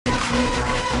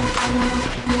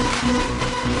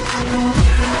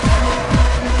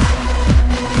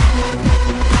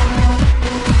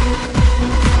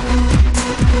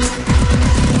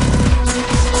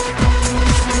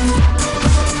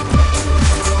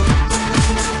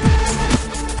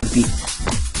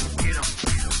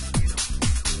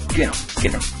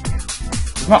Get him.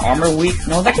 Is my armor weak?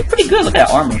 No, it's actually pretty good. Look at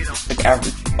that armor. Like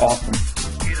average. Awesome.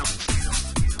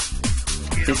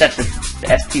 Just that the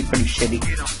SP pretty shitty.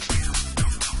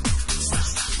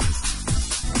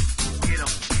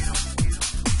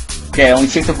 Okay, only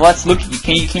 6 of us. Look,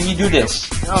 can you do this?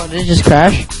 No, did it just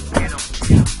crash?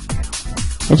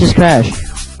 It just crashed.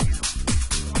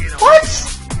 What?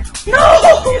 No!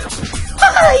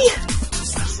 Hi!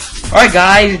 Alright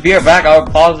guys, be right back. I'll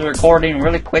pause the recording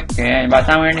really quick, and by the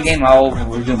time we're in the game, I'll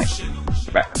resume it.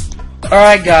 We're back.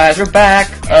 Alright guys, we're back.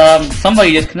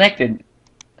 Somebody disconnected.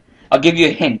 I'll give you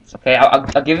a hint, okay?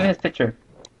 I'll give him his picture.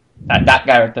 That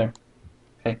guy right there.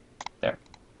 Okay, there.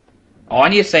 All I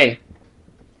need to say,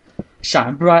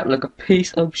 shine bright like a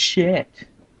piece of shit.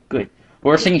 Good.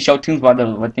 We're singing show tunes while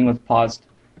the thing was paused.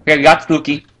 Okay, we got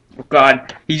Spooky. Oh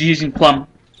god, he's using Plum.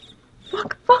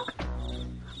 Fuck.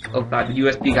 Oh god, the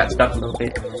USB got stuck a little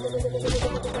bit.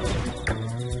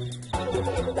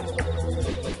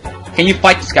 Can you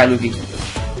fight this guy, Luki?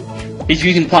 He's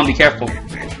using Plum, be careful.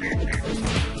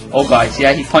 Oh guys,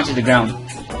 yeah, he punches the ground.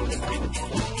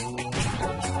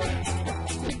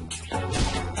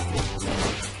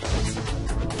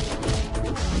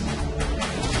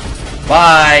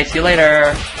 Bye, see you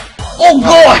later. Oh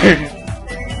god!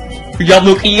 Good job,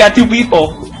 Luki, you got 2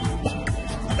 people.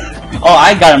 Oh,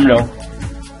 I got him though.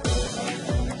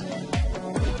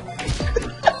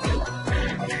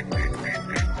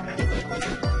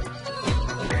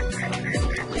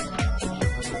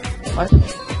 What?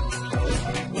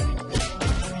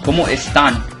 ¿Cómo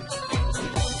están?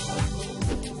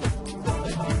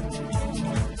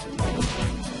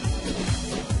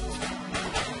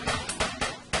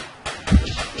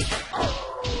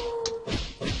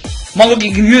 Come on, Luki,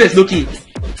 you can do this, Luki.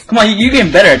 Come on, you're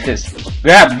getting better at this.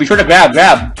 Grab, be sure to grab.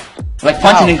 Like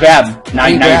punch and then grab. Now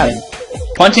you're dead.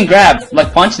 Punch and grab.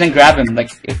 Like punch and then grab him. Like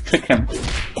trick him.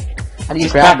 How do you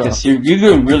Just grab practice. You're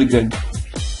doing really good.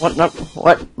 What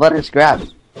letters grab?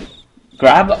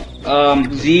 Grab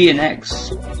Z and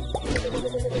X.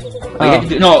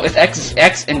 No, it's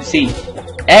X and C.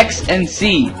 X and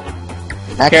C.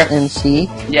 X and C?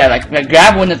 Yeah, like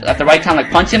grab when it's at the right time. Like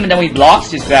punch him and then when he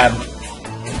blocks, just grab.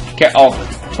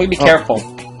 So be careful.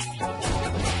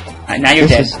 Now you're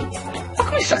dead.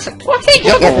 What? Hey,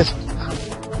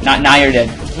 now you're dead.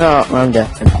 No, I'm dead.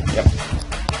 Yep.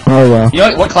 Oh well. You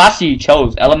know what class you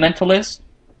chose? Elementalist?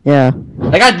 Yeah.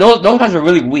 Like those guys are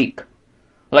really weak.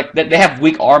 Like they have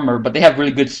weak armor, but they have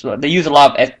really good. They use a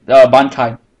lot of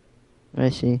Bankai. I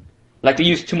see. Like they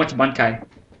use too much Bankai.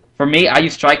 For me, I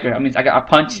use Striker. I mean, I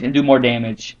punch and do more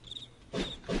damage.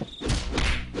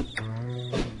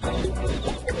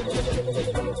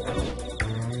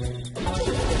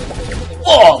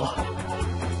 Oh!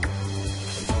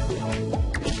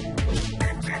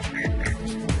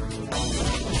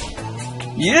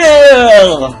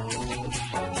 Yeah!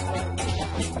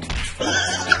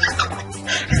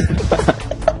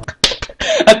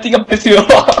 I think I'm pissing you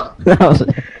off.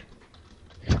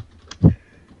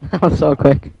 That was so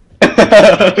quick.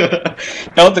 That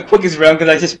was the quickest round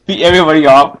because I just beat everybody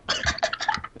off.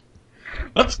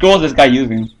 What scroll is this guy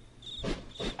using?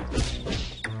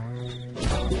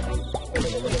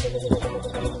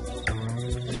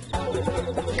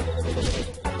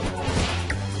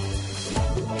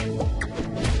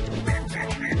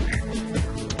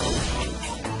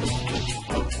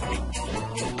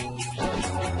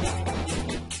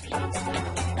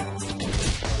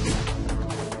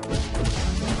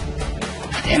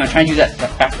 Damn, I'm trying to use that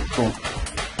faster scroll.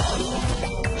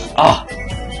 Ah!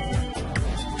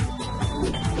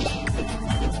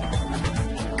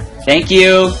 Thank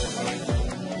you!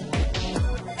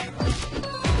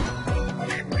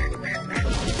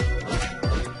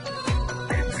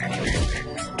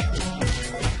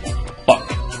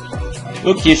 Fuck.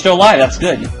 Look, you're still alive, that's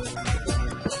good.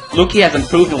 Luki has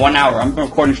improved in 1 hour. I'm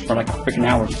recording for like a freaking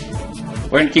hour.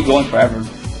 We're gonna keep going forever.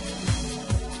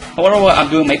 I wonder what I'm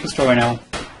doing Maple Story right now.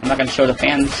 I'm not gonna show the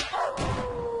fans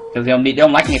because they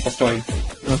don't like Maple Story.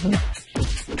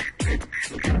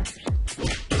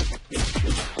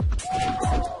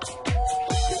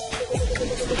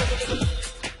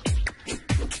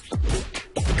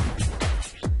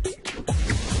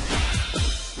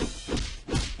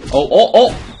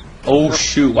 Oh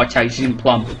shoot, watch out, he's using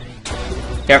Plum.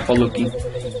 Careful, Luki.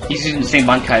 He's using the same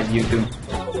Bankai as you do.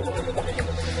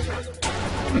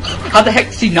 How the heck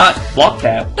does he not block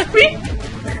that?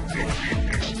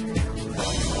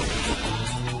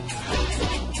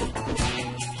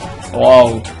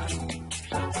 Whoa.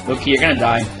 Look, you're gonna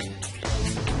die.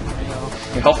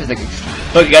 Your health is like...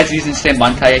 Look, you guys using the same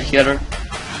Bankai here.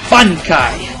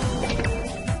 Bankai!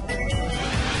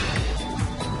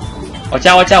 Watch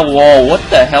out, watch out. Whoa, what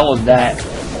the hell was that?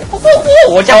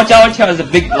 Whoa, watch out, watch out, watch out. There's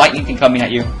a big lightning thing coming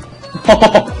at you.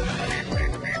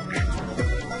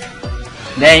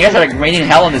 Man, you guys are like raining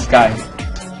hell on this guy.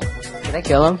 Can I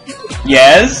kill him?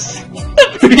 Yes?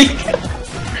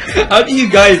 How do you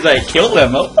guys like kill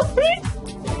him?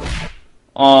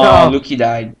 Oh, no. Luki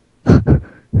died.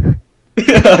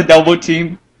 Double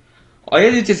team. Oh, you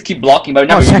have to just keep blocking, but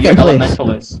never use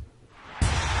elementalist.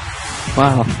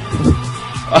 Wow.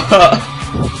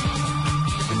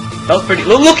 That was pretty.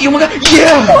 Luki, oh my god,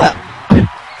 yeah!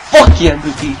 Fuck yeah,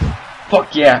 Luki.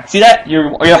 Fuck yeah. See that?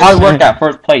 Your hard work at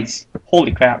first place.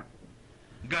 Holy crap.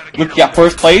 Luki at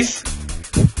first place.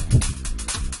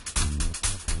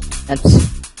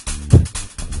 That's...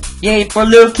 Yay for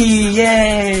Luki!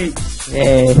 Yay!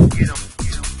 Yay.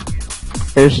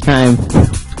 First time.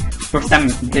 First time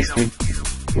in history.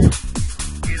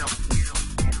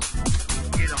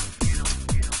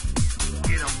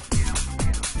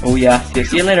 Oh yeah,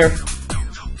 see you later.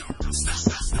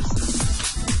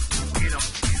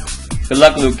 Good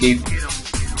luck, Luki.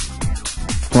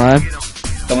 What?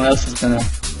 Someone else is gonna...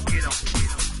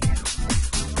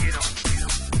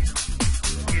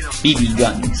 BB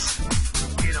guns.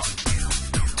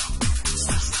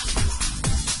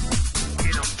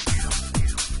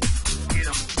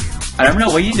 I don't know,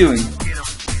 what are you doing?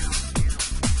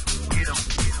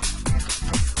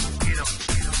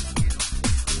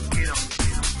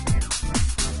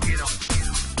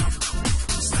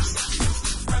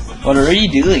 What are you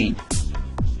doing?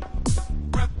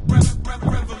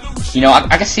 You know,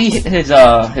 I can see his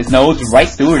nose right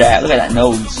through that. Look at that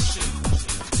nose.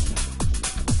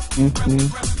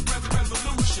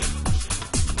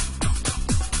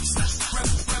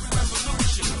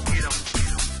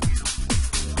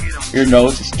 Your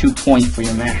nose is too pointy for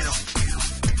your mask.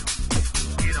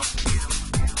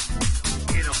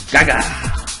 Gaga!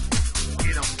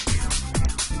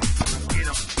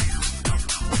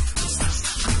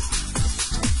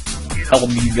 Hell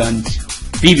BB guns.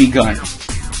 BB gun.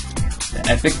 The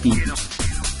epic BB.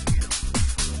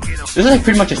 This is like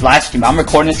pretty much his live stream. I'm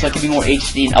recording this so I can be more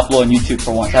HD and upload on YouTube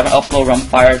for once. I haven't uploaded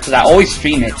Rumfire because I always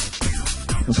stream it.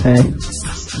 Okay.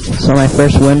 So my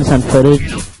first win is on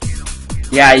footage?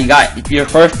 Yeah, you got your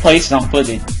first place is on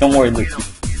footage. Don't worry, Luki.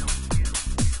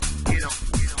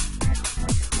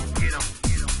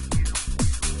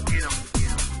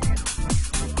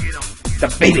 The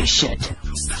baby shit.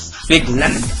 Big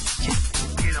lemon shit.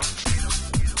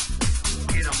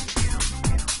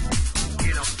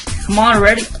 Come on,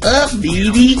 ready up,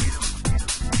 baby.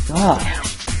 God.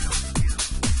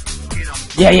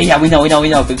 Yeah, we know.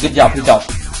 Good job.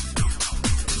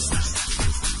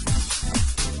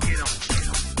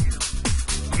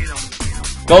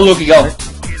 Go, Luki, go.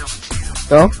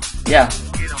 Go? Yeah.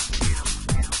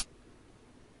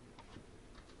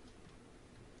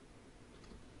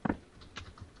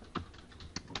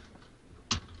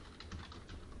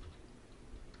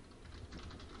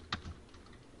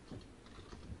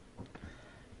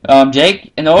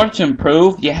 Jake, in order to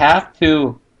improve, you have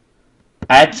to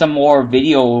add some more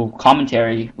video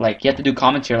commentary. Like, you have to do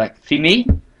commentary. Like, see me?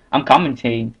 I'm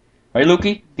commentating. Right,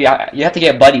 Luki? Yeah, you have to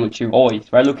get a buddy with you,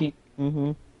 always. Right, Luki?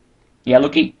 Mm-hmm. Yeah,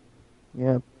 Luki?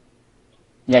 Yep.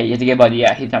 Yeah, you have to get a buddy.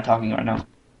 Yeah, he's not talking right now.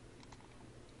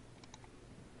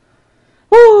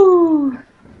 Woo!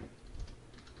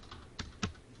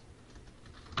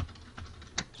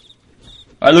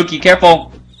 Alright, Luki,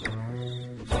 careful.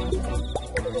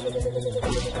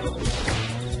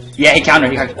 Yeah, he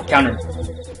countered.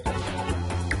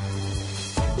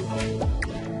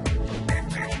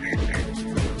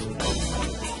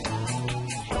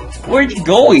 Where are you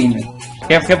going?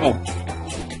 Careful.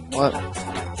 What?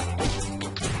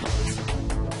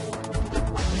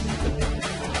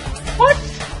 What?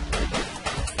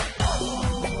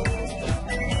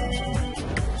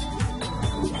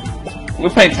 We're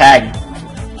playing tag.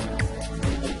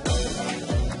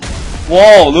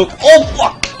 Whoa, look. Oh,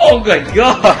 fuck. Oh my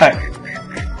god!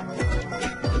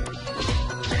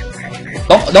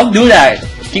 Don't do that.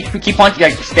 Keep punching,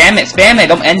 like spam it,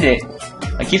 don't end it.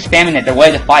 Like keep spamming it, the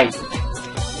way to fight.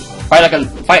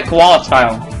 Fight koala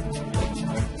style.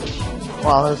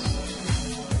 Koalas.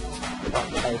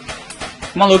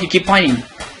 Come on, Luki, keep fighting.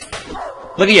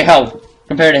 Look at your health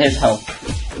compared to his health.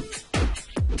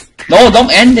 No,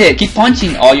 don't end it. Keep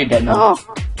punching. Oh, you're dead now.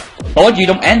 Oh. Told you,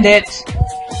 don't end it.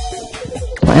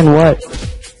 And what?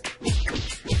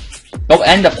 Don't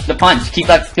end the punch. Keep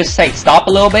like just say stop a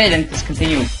little bit and just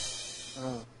continue.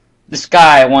 This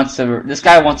guy wants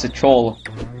a troll.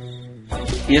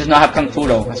 He does not have kung fu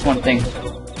though. That's one thing.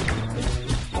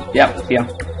 Yep, yeah.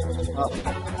 Oh.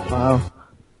 Wow.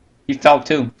 He fell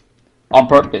too, on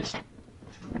purpose.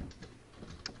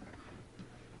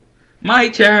 My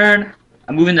turn.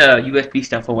 I'm moving the USB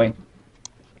stuff away.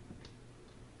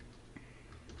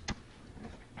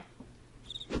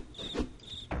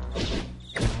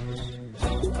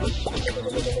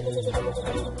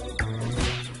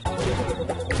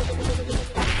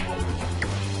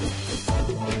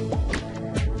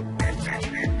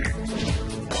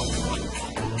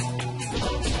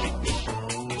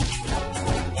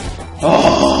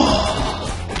 Oh.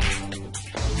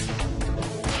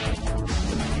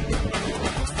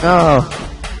 Oh.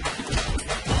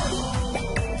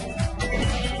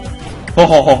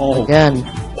 Oh. Again.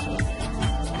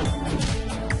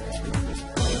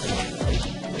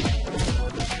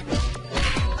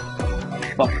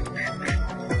 Fuck.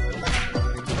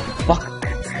 Fuck.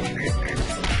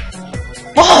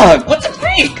 Fuck! What the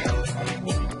freak?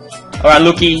 Alright,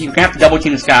 Luki, you're gonna have to double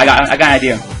team this guy. I got an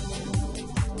idea.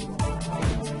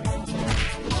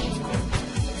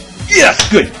 Yes,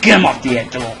 good. Get him off the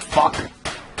edge, little fuck.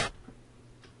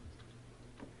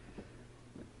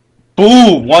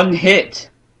 Boom! One hit.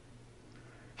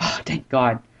 Oh, thank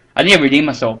God. I need to redeem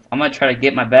myself. I'm gonna try to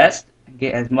get my best and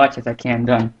get as much as I can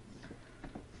done.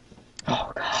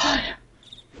 Oh God.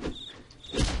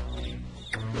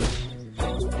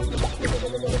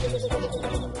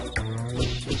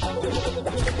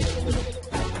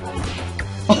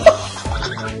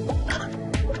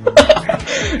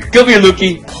 Come here,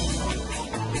 Luki.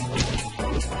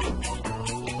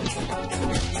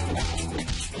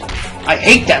 I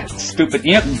hate that stupid,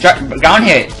 ground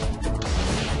hit.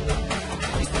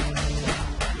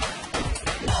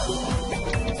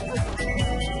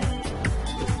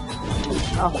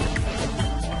 Oh.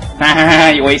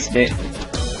 You wasted it.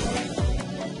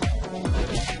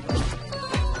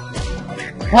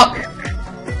 Fuck.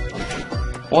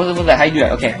 What was that? How you do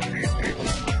that? Okay.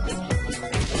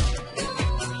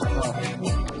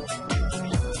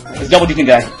 Let's double team this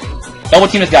guy. Double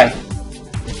team this guy.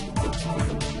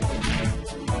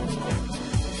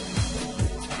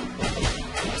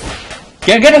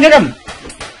 Get him!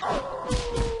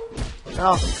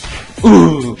 Oh.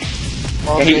 Ooh.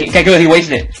 Okay, he can't do it, he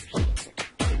wasted it.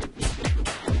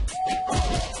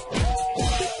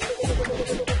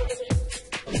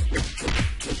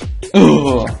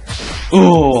 Ooh. Ooh.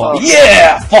 Oh.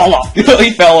 Yeah! Fall off!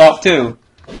 He fell off too.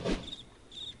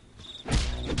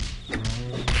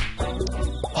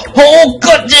 Oh,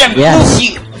 goddamn!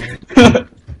 Yes.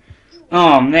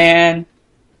 Oh, man.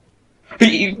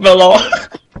 He fell off.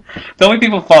 So many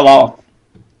people fall off.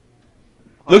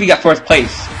 Look, you got first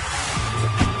place.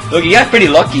 Look, you got pretty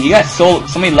lucky. You got so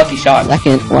many lucky shots.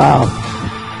 Second, wow.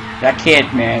 That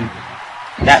kid, man.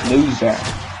 That loser.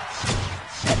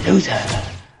 That loser.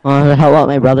 Help out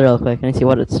my brother real quick. Can I see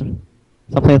what it's...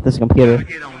 Stop playing with this computer.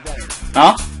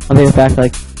 Huh? I'll be back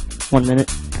like 1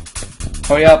 minute.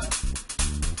 Hurry up.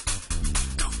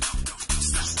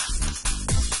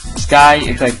 This guy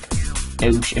is like...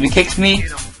 If he kicks me...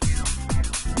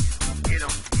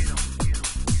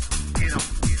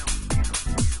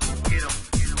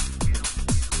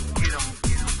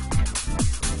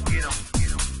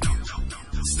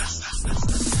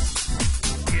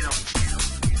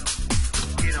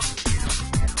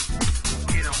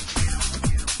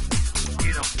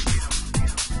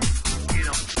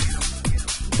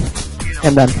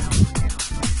 I'm done.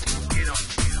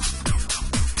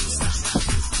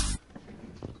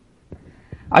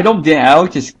 I don't dare, I'll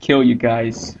just kill you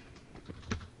guys.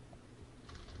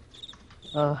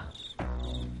 Oh,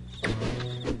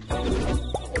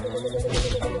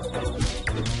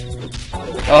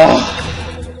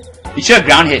 you should have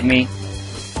ground hit me.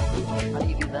 how do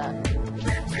you do that?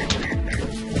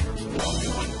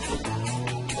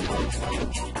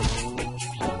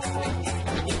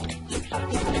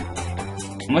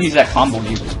 I'm gonna use that combo,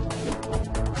 dude.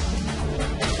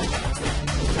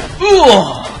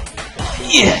 Ooh!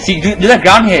 Yeah! See, do that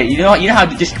ground hit. You know how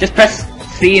to just press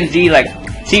C and Z, like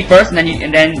C first, and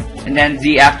then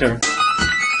Z after.